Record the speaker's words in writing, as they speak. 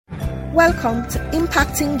Welcome to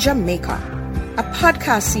Impacting Jamaica, a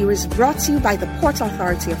podcast series brought to you by the Port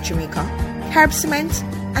Authority of Jamaica, Carib Cement,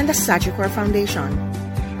 and the Sagicor Foundation.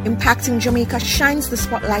 Impacting Jamaica shines the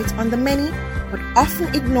spotlight on the many but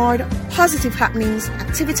often ignored positive happenings,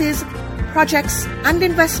 activities, projects, and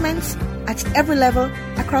investments at every level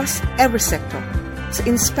across every sector to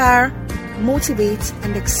inspire, motivate,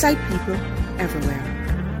 and excite people everywhere.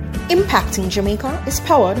 Impacting Jamaica is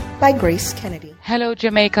powered by Grace Kennedy. Hello,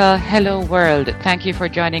 Jamaica. Hello, world. Thank you for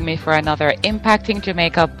joining me for another Impacting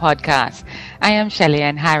Jamaica podcast. I am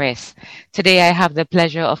Shelley-Ann Harris. Today, I have the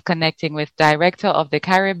pleasure of connecting with Director of the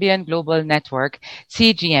Caribbean Global Network,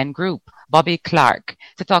 CGN Group, Bobby Clark,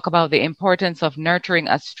 to talk about the importance of nurturing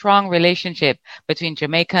a strong relationship between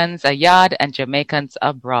Jamaicans abroad and Jamaicans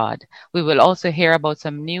abroad. We will also hear about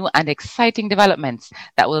some new and exciting developments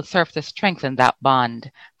that will serve to strengthen that bond.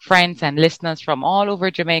 Friends and listeners from all over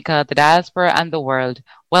Jamaica, the diaspora, and the world,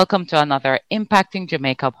 welcome to another Impacting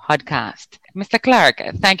Jamaica podcast. Mr. Clark,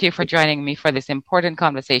 thank you for joining me for this important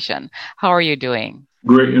conversation. How are you doing?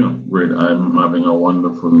 Great, great. I'm having a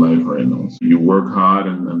wonderful life right now. So you work hard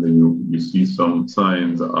and then you see some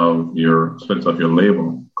signs of your sweat of your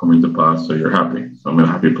labor coming to pass, so you're happy. So I'm in a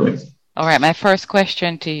happy place. All right, my first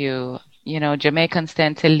question to you. Jamaicans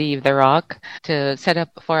tend to leave the rock to set up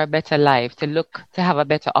for a better life, to look to have a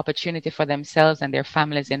better opportunity for themselves and their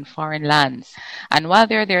families in foreign lands. And while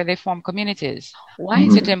they're there, they form communities. Why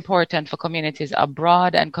is it important for communities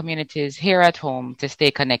abroad and communities here at home to stay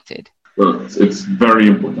connected? Well, it's very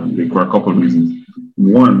important for a couple of reasons.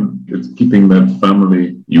 One, it's keeping that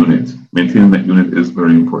family unit. Maintaining that unit is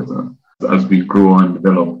very important. As we grow and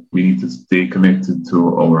develop, we need to stay connected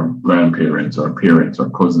to our grandparents, our parents, our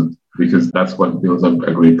cousins, because that's what builds up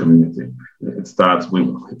a great community. It starts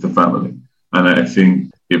with the family. And I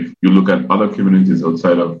think if you look at other communities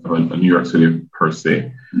outside of New York City per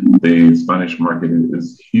se, the Spanish market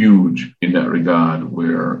is huge in that regard,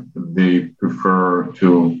 where they prefer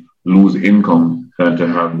to lose income than to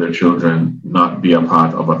have their children not be a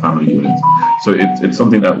part of a family unit. So it's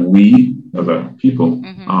something that we as a people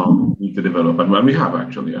need to develop. And we have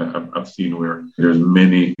actually. I've seen where there's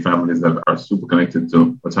many families that are super connected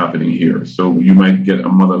to what's happening here. So you might get a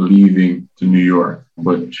mother leaving to New York,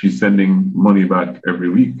 but she's sending money back every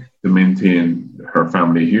week to maintain her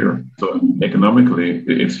family here. So economically,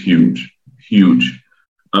 it's huge.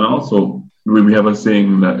 And also, we have a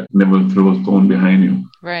saying that never throw a stone behind you.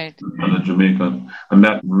 Right. As a Jamaican. And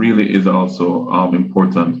that really is also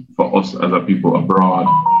important for us as a people abroad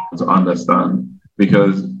to understand,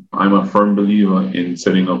 because I'm a firm believer in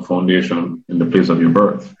setting up foundation in the place of your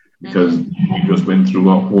birth, because you just went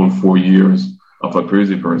through a whole 4 years of a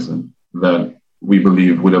crazy person that we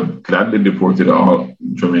believe would have gladly deported all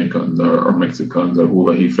Jamaicans or Mexicans or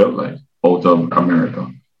whoever he felt like out of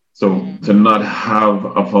America. So to not have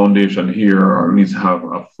a foundation here, or at least have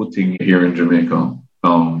a footing here in Jamaica,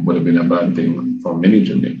 would have been a bad thing for many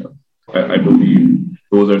Jamaicans. I believe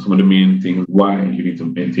those are some of the main things why you need to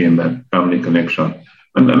maintain that family connection.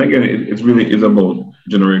 And again, it really is about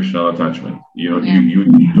generational attachment. You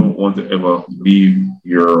don't want to ever leave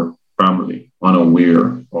your family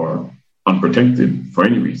unaware or unprotected for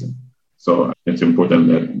any reason. So it's important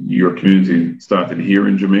that your community started here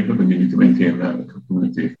in Jamaica, and you need to maintain that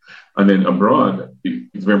community. And then abroad,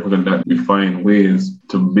 it's very important that we find ways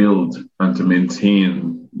to build and to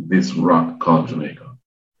maintain this rock called Jamaica,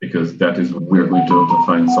 because that is where we're going to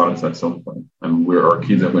find solace at some point, and where our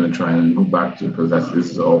kids are going to try and move back to, because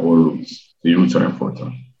this is our roots. The roots are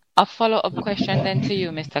important. A follow-up question then to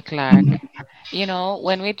you, Mr. Clark.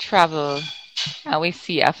 When we travel and we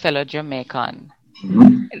see a fellow Jamaican,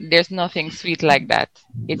 there's nothing sweet like that.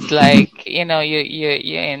 It's like, you're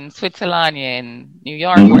in Switzerland, you're in New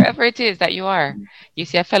York, wherever it is that you are. You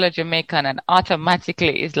see a fellow Jamaican and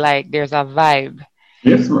automatically it's like there's a vibe.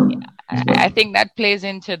 Yes, ma'am. I think that plays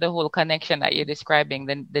into the whole connection that you're describing,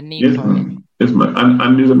 the need for it. Yes, ma'am.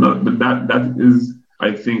 And there's another, but that is,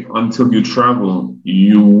 I think, until you travel,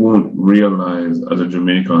 you won't realize as a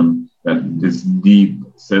Jamaican that this deep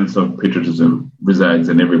sense of patriotism resides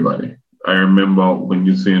in everybody. I remember when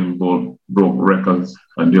Usain Bolt broke records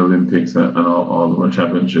at the Olympics and all the World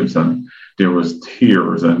Championships, and there was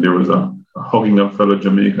tears, and there was a hugging a fellow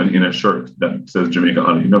Jamaican in a shirt that says Jamaica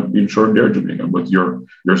on it. You're not even sure they're Jamaican, but you're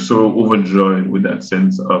so overjoyed with that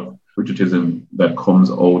sense of patriotism that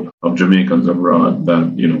comes out of Jamaicans abroad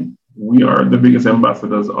that, we are the biggest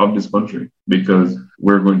ambassadors of this country, because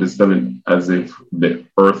we're going to sell it as if the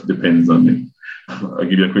earth depends on it. I'll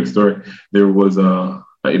give you a quick story. There was a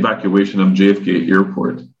evacuation of JFK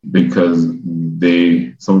Airport because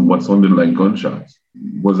what sounded like gunshots.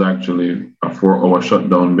 was actually a 4-hour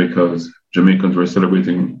shutdown because Jamaicans were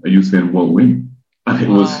celebrating a Usain Bolt win. And it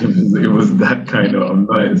was that kind of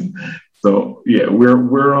nice. So yeah,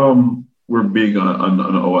 we're big on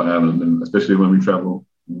our island, and especially when we travel,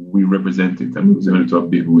 we represent it and we represent it in a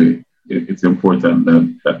big way. It's important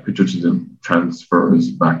that patriotism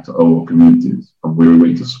transfers back to our communities from where we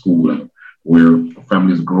went to school and where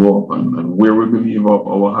families grow up and where we believe our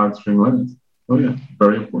heartstring lies. So yeah,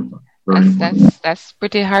 very important. That's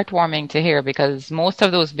pretty heartwarming to hear, because most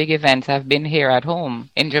of those big events have been here at home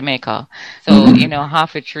in Jamaica. So,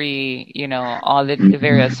 Half a Tree, all the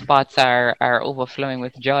various spots are overflowing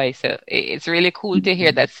with joy. So it's really cool to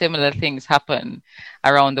hear that similar things happen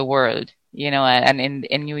around the world, and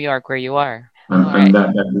in New York where you are. And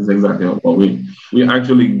that is exactly what we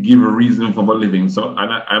actually give a reason for living. So,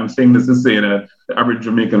 and I'm saying this to say that the average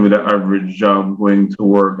Jamaican with an average job going to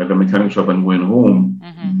work at a mechanic shop and going home,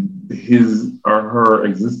 his or her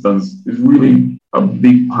existence is really a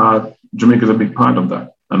big part. Jamaica is a big part of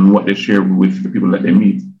that and what they share with the people that they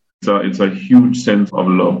meet. So it's a huge sense of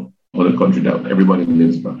love for the country that everybody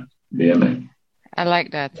lives by day and night. I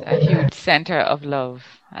like that. A huge center of love.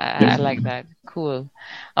 I like that. Cool.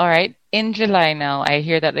 All right. In July now, I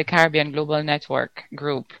hear that the Caribbean Global Network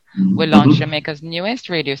Group will launch Jamaica's newest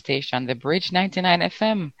radio station, the Bridge 99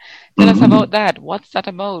 FM. Tell us about that. What's that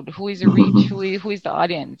about? Who is the reach? Who is the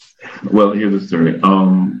audience? Well, here's the story.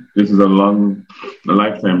 This is a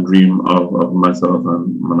lifetime dream of myself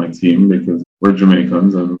and my team, because we're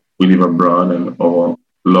Jamaicans and we live abroad and our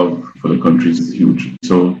love for the country is huge.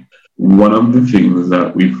 So one of the things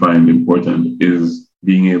that we find important is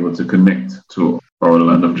being able to connect to our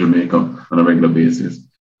land of Jamaica on a regular basis.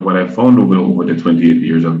 What I found over the 28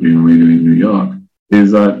 years of doing radio in New York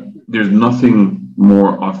is that there's nothing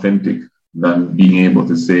more authentic than being able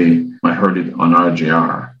to say, I heard it on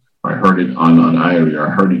RJR, I heard it on IRE, I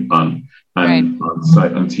heard it on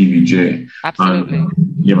site on TVJ. Absolutely.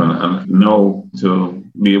 And now to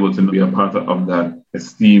be able to be a part of that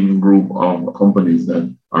esteemed group of companies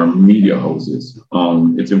that are media houses,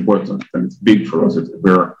 it's important and it's big for us.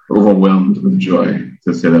 We're overwhelmed with joy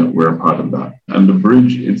to say that we're a part of that. And the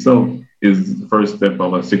bridge itself is the first step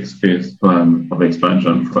of a 6-phase plan of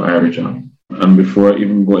expansion for IRJAM. And before I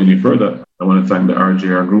even go any further, I want to thank the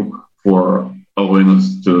RJR group for allowing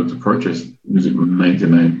us to purchase Music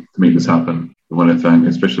 99 to make this happen. I want to thank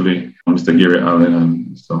especially Mr. Gary Allen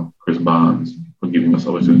and Mr. Chris Barnes for giving us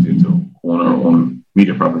the opportunity to own our own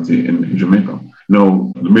media property in Jamaica.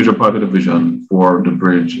 Now, the major part of the vision for the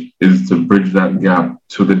bridge is to bridge that gap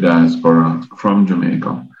to the diaspora from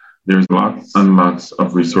Jamaica. There's lots and lots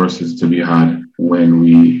of resources to be had when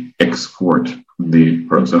we export the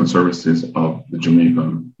products and services of the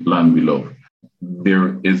Jamaican land we love.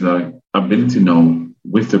 There is an ability now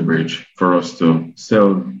with the bridge for us to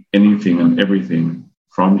sell anything and everything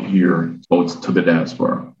from here out to the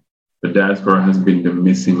diaspora. The diaspora has been the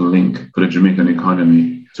missing link for the Jamaican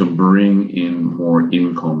economy to bring in more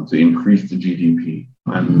income, to increase the GDP.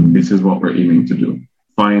 And this is what we're aiming to do.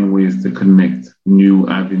 Find ways to connect new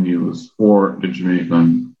avenues for the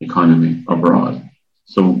Jamaican economy abroad.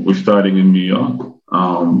 So we're starting in New York,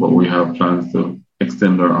 but we have plans to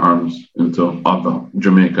extend our arms into other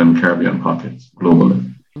Jamaican Caribbean pockets globally.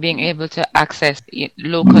 Being able to access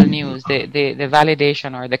local news, the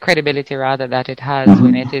validation or the credibility rather that it has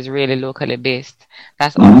when it is really locally based.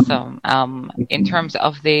 That's awesome. In terms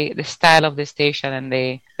of the style of the station and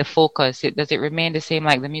the focus, does it remain the same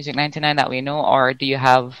like the Music 99 that we know, or do you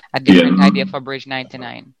have a different idea for Bridge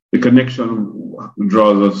 99? The connection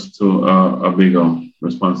draws us to a bigger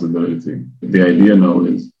responsibility. The idea now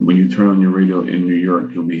is when you turn on your radio in New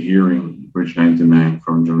York, you'll be hearing Bridge 99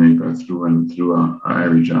 from Jamaica through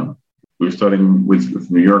IRJAM. We're starting with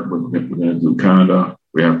New York, but we're going to do Canada.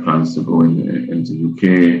 We have plans to go into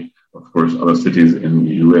UK, of course, other cities in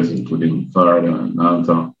the US, including Florida and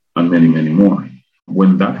Atlanta, and many, many more.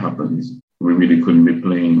 When that happens, we really couldn't be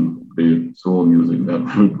playing the soul music that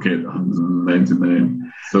we get on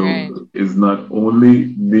 99. So it's not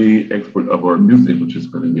only the export of our music, which is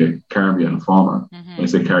going to be a Caribbean format. When I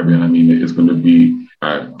say Caribbean, I mean it's going to be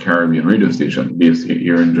a Caribbean radio station based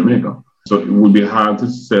here in Jamaica. So it would be hard to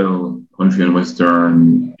sell country and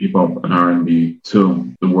Western, hip-hop and R&B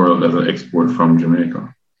to the world as an export from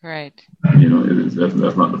Jamaica. Right.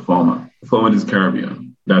 That's not the format. The format is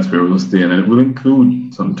Caribbean. That's where we'll stay. And it will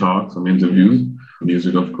include some talks, some interviews,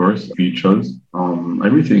 music, of course, features,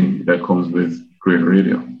 everything that comes with great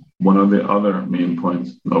radio. One of the other main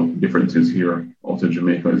points of differences here out of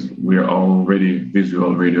Jamaica is we are already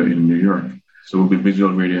visual radio in New York. So we'll be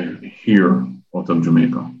visual radio here out of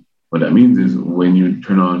Jamaica. What that means is when you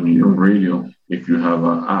turn on your radio, if you have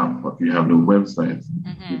an app, or if you have the website,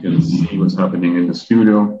 you can see what's happening in the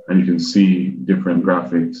studio, and you can see different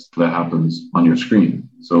graphics that happens on your screen.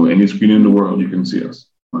 So any screen in the world, you can see us.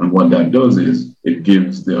 And what that does is it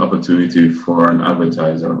gives the opportunity for an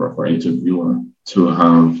advertiser or for an interviewer to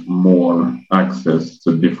have more access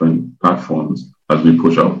to different platforms as we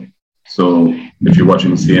push out. So if you're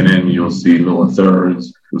watching CNN, you'll see lower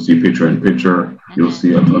thirds, you'll see picture-in-picture, you'll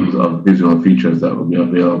see a tons of visual features that will be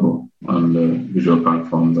available on the visual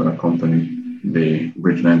platforms that accompany the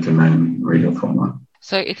Bridge 99 radio format.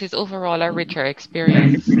 So it is overall a richer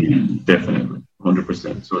experience. Definitely,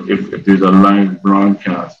 100%. So if there's a live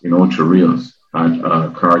broadcast in Ocho Rios at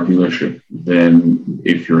a car dealership, then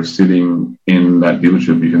if you're sitting in that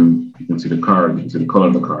dealership, you can see the cars, you can see the color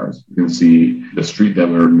of the cars, you can see the street that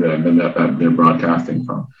they're broadcasting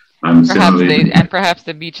from. And perhaps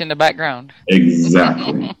the beach in the background.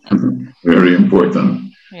 Exactly. Very important.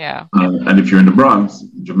 Yeah. And if you're in the Bronx,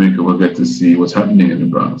 Jamaica will get to see what's happening in the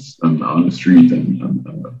Bronx and on the street and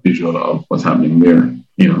a visual of what's happening there.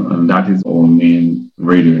 And that is our main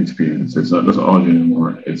radio experience. It's not just audio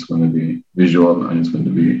anymore. It's going to be visual, and it's going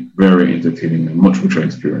to be very entertaining and much richer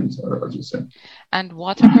experience, as you said. And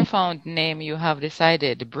what a profound name you have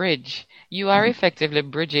decided, Bridge. You are effectively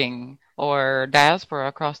bridging or diaspora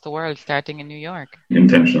across the world, starting in New York.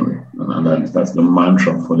 Intentionally. And that's the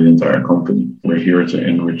mantra for the entire company. We're here to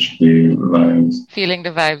enrich the lives. Feeling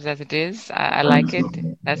the vibes as it is. I like it.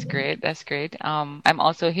 That's great. That's great. I'm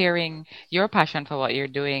also hearing your passion for what you're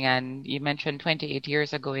doing. And you mentioned 28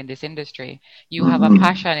 years ago in this industry, you have a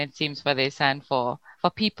passion, it seems, for this and for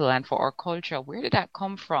people and for our culture. Where did that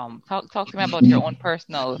come from? Talk to me about your own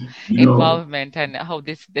personal involvement and how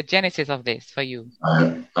the genesis of this for you.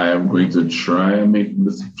 I am going to try and make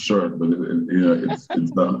this short, but it's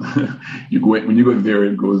not. When you go there,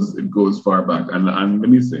 it goes far back. And let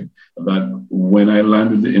me say that when I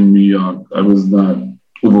landed in New York, I was not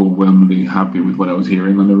overwhelmingly happy with what I was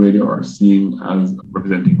hearing on the radio or seeing as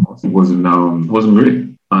representing us. It wasn't great.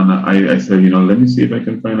 And I said, let me see if I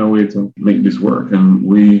can find a way to make this work. And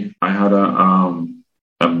I had a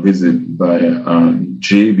visit by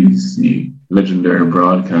JBC, legendary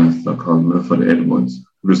broadcaster called Milford Edwards,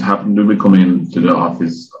 who just happened to be coming to the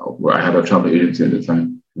office where I had a travel agency at the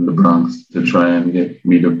time in the Bronx to try and get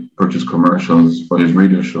me to purchase commercials for his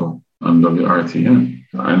radio show on WRTN.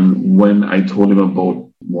 And when I told him about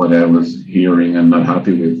what I was hearing and not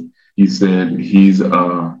happy with, he said he's an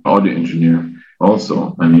audio engineer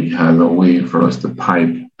also, and he has a way for us to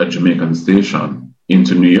pipe a Jamaican station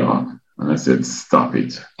into New York. And I said, stop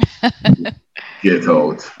it. Get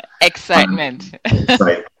out. Excitement.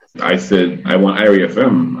 I said, I want Area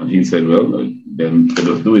FM. And he said, well, then let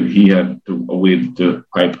us do it. He had a way to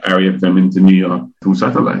pipe Area FM into New York through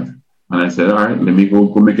satellite. And I said, all right, let me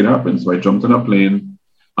go make it happen. So I jumped on a plane.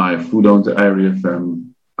 I flew down to Area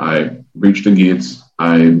FM. I reached the gates.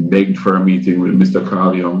 I begged for a meeting with Mr.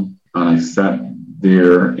 Carl Young. And I sat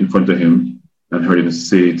there in front of him and heard him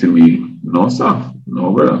say to me, no, sir,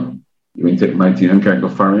 no, brother. You can take my tea and can't go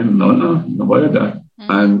foreign? No, nobody did that.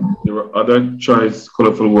 And there were other choice,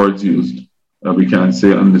 colorful words used that we can't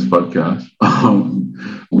say on this podcast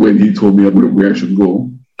when he told me about where I should go.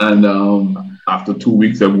 And after 2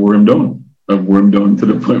 weeks, I wore him down. I wore him down to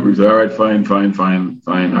the point where he said, all right, fine.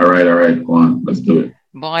 All right, go on, let's do it.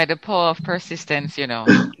 Boy, the power of persistence,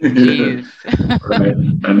 Right.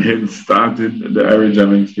 And him started the Area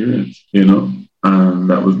Jam experience, and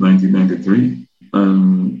that was 1993.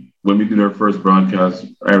 And when we did our first broadcast,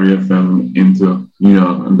 Area FM into New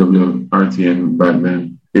York and WRTN back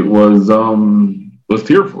then, it was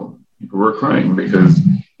tearful. People were crying because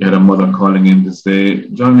you had a mother calling in to say,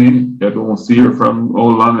 Johnny, I don't see you from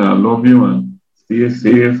all long and I love you and stay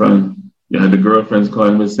safe. And you had the girlfriends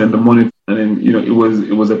calling to send the money. And then, it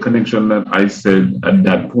was a connection that I said at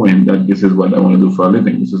that point that this is what I want to do for a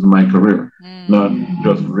living. This is my career, not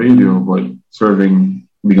just radio, but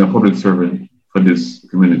being a public servant for this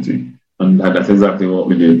community. And that's exactly what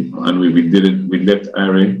we did. And we did it. We left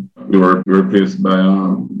Ari. We were replaced by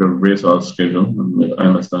the racehorse schedule. I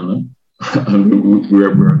understand that. And we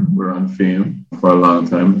were on Fame for a long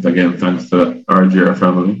time. Again, thanks to RGR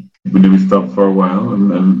family. We stopped for a while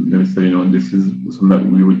and then we said, this is something that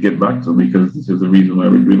we would get back to because this is the reason why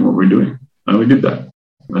we're doing what we're doing. And we did that.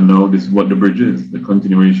 And now this is what the bridge is. The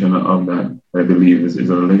continuation of that, I believe,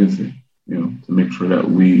 is our legacy. To make sure that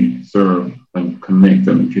we serve and connect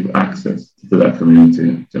and give access to that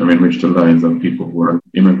community to enrich the lives of people who are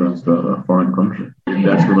immigrants to a foreign country. And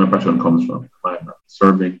that's where my passion comes from.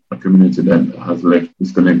 Serving a community that has left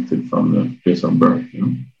disconnected from the place of birth.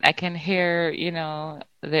 I can hear,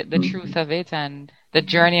 the truth of it, and the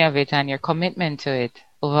journey of it and your commitment to it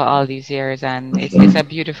over all these years. And it's a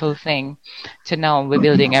beautiful thing to know we're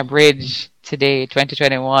building a bridge today,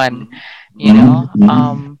 2021, you know.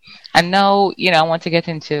 And now, I want to get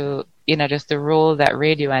into, just the role that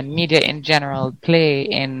radio and media in general play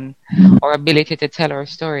in our ability to tell our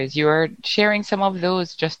stories. You were sharing some of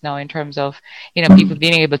those just now in terms of, people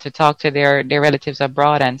being able to talk to their relatives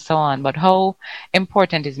abroad and so on. But how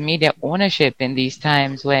important is media ownership in these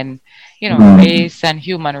times when, race and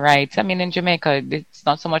human rights? I mean, in Jamaica, it's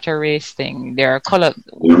not so much a race thing.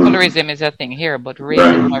 Colorism is a thing here, but race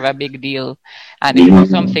is more of a big deal. And it's more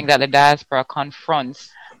something that the diaspora confronts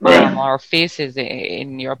or faces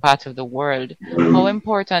in your part of the world. How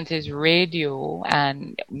important is radio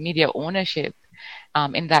and media ownership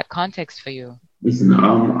in that context for you? Listen,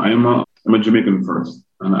 I'm a Jamaican first,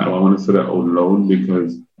 and I want to say that out loud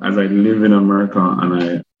because as I live in America and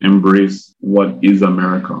I embrace what is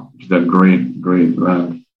America, which is a great, great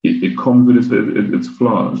land, it comes with its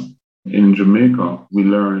flaws. In Jamaica, we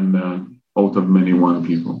learn that out of many one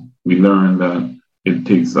people. We learn that it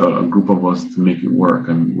takes a group of us to make it work.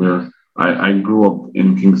 And I grew up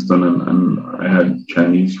in Kingston and I had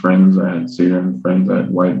Chinese friends, I had Syrian friends, I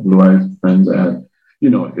had white, blue-eyed friends, I had,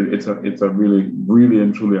 it's a really, really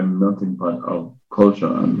and truly a melting pot of culture.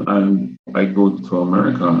 And I go to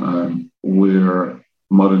America and where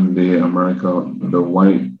modern day America, the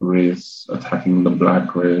white race attacking the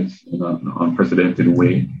black race in an unprecedented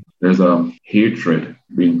way. There's a hatred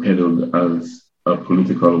being peddled as a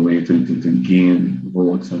political way to gain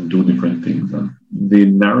votes and do different things. And the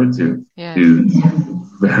narrative is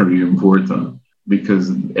very important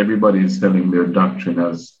because everybody is telling their doctrine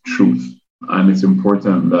as truth. And it's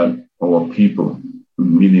important that our people,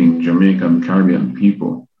 meaning Jamaican, Caribbean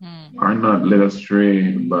people, are not led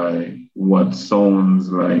astray by what sounds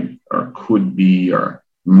like or could be or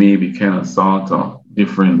maybe kind of sort of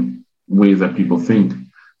different ways that people think.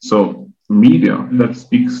 So media that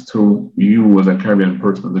speaks to you as a Caribbean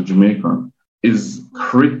person, as a Jamaican, is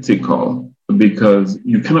critical because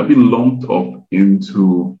you cannot be lumped up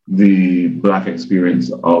into the Black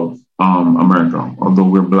experience of America, although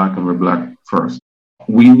we're Black and we're Black first.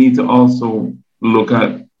 We need to also look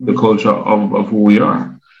at the culture of who we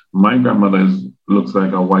are. My grandmother looks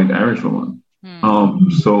like a white Irish woman.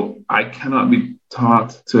 So I cannot be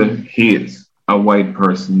taught to hate a white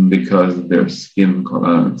person because of their skin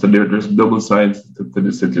color. So there's double sides to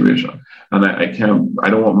the situation. And I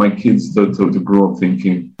don't want my kids to grow up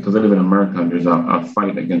thinking, because I live in America and there's a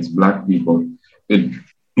fight against Black people, it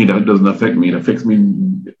doesn't affect me. It affects me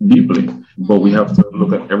deeply. But we have to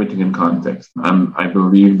look at everything in context. And I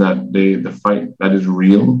believe that the fight that is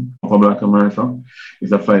real for Black America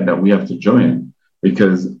is a fight that we have to join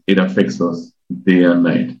because it affects us day and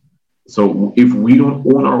night. So if we don't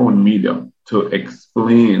own our own media to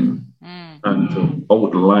explain and to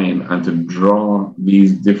outline and to draw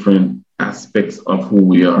these different aspects of who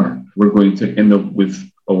we are, we're going to end up with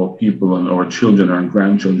our people and our children, our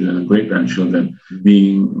grandchildren and great-grandchildren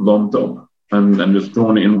being lumped up and just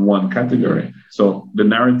thrown in one category. So the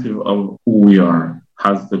narrative of who we are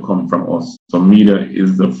has to come from us. So media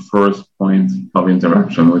is the first point of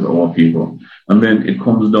interaction with our people. And then it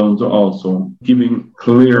comes down to also giving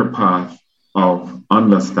clear path of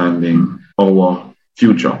understanding our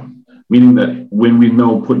future. Meaning that when we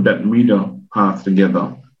now put that media path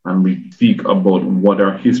together and we speak about what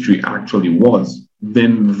our history actually was,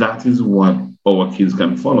 then that is what our kids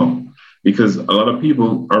can follow. Because a lot of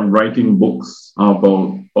people are writing books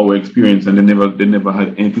about our experience and they never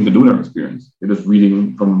had anything to do with our experience. They're just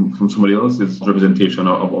reading from somebody else's representation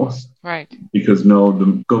of us. Right. Because now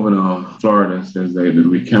the governor of Florida says that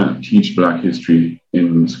we can't teach Black history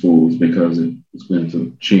in schools because it's going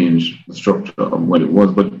to change the structure of what it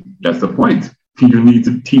was. But that's the point. You need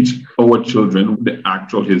to teach our children the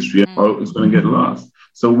actual history or it's going to get lost.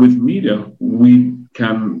 So with media, we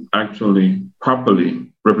can actually properly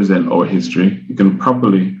represent our history. We can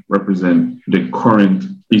properly represent the current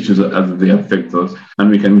issues as they affect us,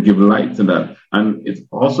 and we can give light to that. And it's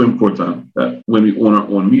also important that when we own our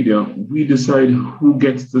own media, we decide who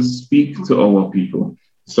gets to speak to our people.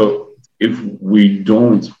 So if we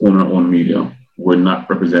don't own our own media, we're not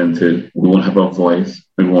represented, we won't have a voice,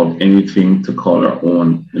 we won't have anything to call our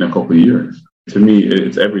own in a couple of years. To me,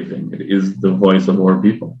 it's everything. It is the voice of our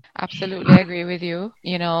people. Absolutely, I agree with you.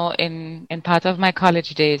 You know, in part of my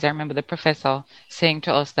college days, I remember the professor saying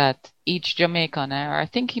to us that each Jamaican, or I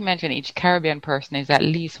think he mentioned each Caribbean person, is at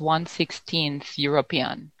least 1/16th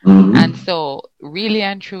European. And so really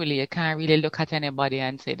and truly, you can't really look at anybody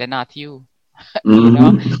and say they're not you.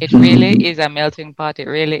 It really is a melting pot. It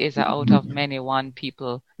really is a out of many one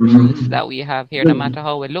people truth that we have here, no matter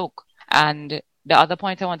how we look. And the other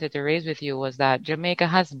point I wanted to raise with you was that Jamaica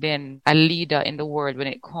has been a leader in the world when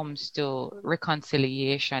it comes to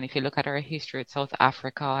reconciliation. If you look at our history with South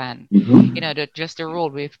Africa and, just the role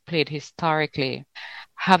we've played historically,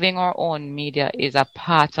 having our own media is a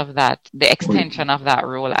part of that, the extension of that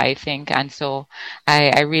role, I think. And so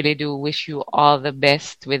I really do wish you all the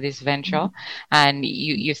best with this venture. And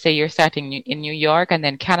you say you're starting in New York and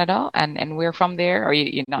then Canada, and we're from there, or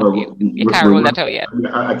you can't roll that out yet?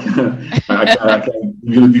 I can't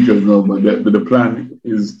give you the details now, but the plan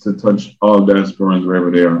is to touch all diasporans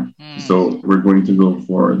wherever they are. So we're going to go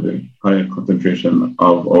for the higher concentration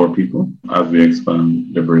of our people as we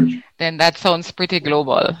expand the bridge. Then that sounds pretty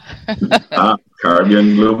global.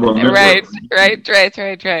 Caribbean global. Right. Yes.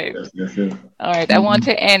 All right. I want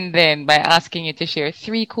to end then by asking you to share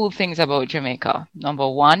 3 cool things about Jamaica. Number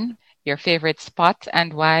 1, your favorite spot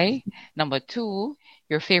and why. Number 2,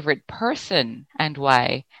 your favorite person and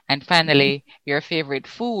why. And finally, your favorite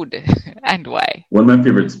food and why. One of my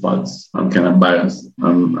favorite spots, I'm kind of biased.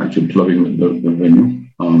 I'm actually plugging the venue.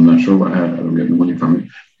 I'm not sure what I don't get the money from it.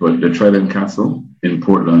 But the Trident Castle in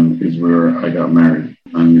Portland is where I got married.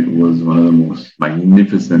 And it was one of the most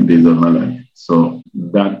magnificent days of my life. So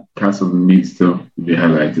that castle needs to be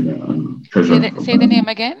highlighted and treasured. Say the name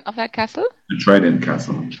again of that castle? The Trident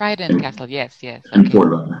Castle. Castle, yes. In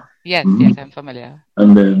Portland. Yes, I'm familiar.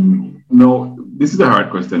 And then, this is a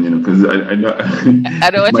hard question, because I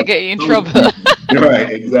don't want to get you in trouble.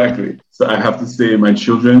 Right, exactly. So I have to say my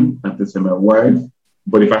children, I have to say my wife.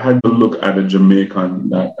 But if I had to look at a Jamaican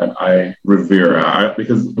that I revere,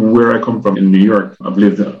 because where I come from in New York, I've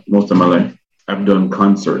lived most of my life. I've done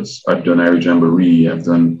concerts, I've done Irish Jamboree, I've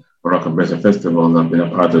done Rock and Bressa festivals, I've been a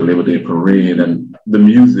part of the Labor Day Parade, and the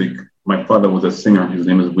music. My father was a singer. His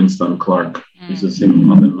name is Winston Clark. He used to sing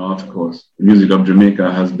on the North Coast. The music of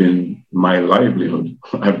Jamaica has been my livelihood.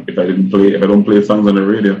 If I don't play songs on the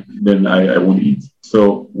radio, then I won't eat.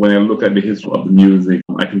 So when I look at the history of the music,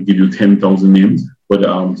 I can give you 10,000 names. But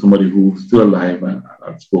somebody who's still alive,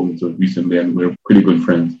 I've spoken to recently, and we're pretty good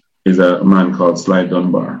friends, is a man called Sly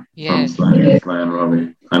Dunbar from Sly and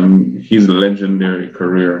Robbie. And his legendary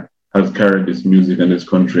career has carried this music and this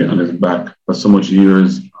country on his back for so much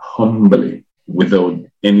years, humbly, without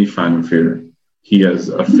any fanfare. He has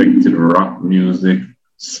affected rock music,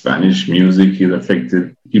 Spanish music. He's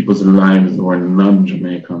affected people's lives who are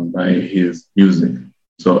non-Jamaican by his music.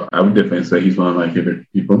 So I would definitely say he's one of my favorite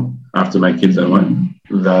people, after my kids and mine,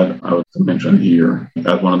 that I would mention here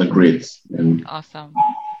as one of the greats. Awesome.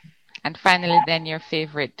 And finally, then, your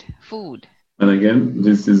favorite food. And again,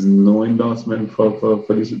 this is no endorsement for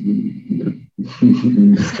this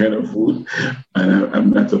kind of food. And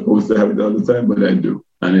I'm not supposed to have it all the time, but I do.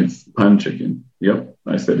 And it's pan chicken. Yep,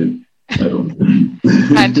 I said it. I don't.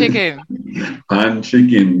 Pan chicken. Pan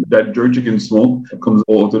chicken. That jerk chicken smoke that comes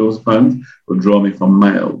out of those pans will draw me for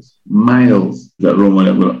miles. Miles. That aroma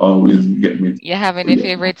that will always get me. You have any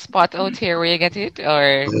favorite spot out here where you get it?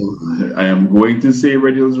 Or I am going to say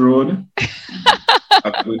Red Hills Road.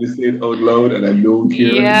 I'm going to say it out loud, and I don't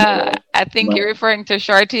care. Yeah, I think you're referring to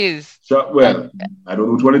Shorty's. Well, I don't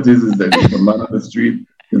know which one it is. Is that the man on the street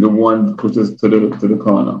is the one closest to the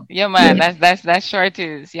corner? Yeah, man. Yeah. That's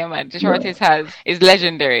Shorty's. Yeah, man. Shorty's is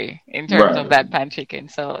legendary in terms of that pan chicken.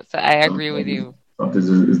 So I agree with you. Shorty's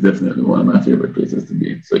is definitely one of my favorite places to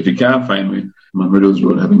be. So if you can't find me, I'm on Red Hills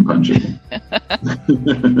Road having pan chicken.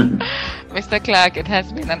 Mr. Clark, it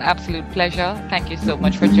has been an absolute pleasure. Thank you so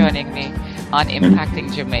much for joining me on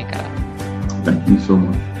Impacting Jamaica. Thank you so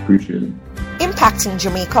much. Appreciate it. Impacting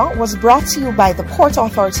Jamaica was brought to you by the Port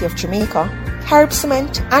Authority of Jamaica, Carib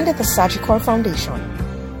Cement, and the Sagicor Foundation.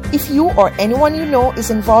 If you or anyone you know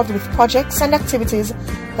is involved with projects and activities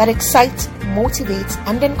that excite, motivate,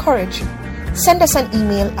 and encourage, send us an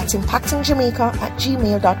email at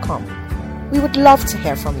impactingjamaica@gmail.com. We would love to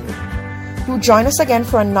hear from you. Do join us again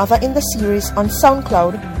for another in the series on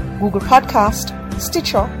SoundCloud, Google Podcast,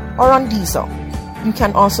 Stitcher, or on Deezer. You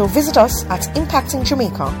can also visit us at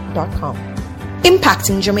impactingjamaica.com.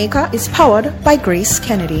 Impacting Jamaica is powered by Grace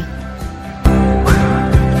Kennedy.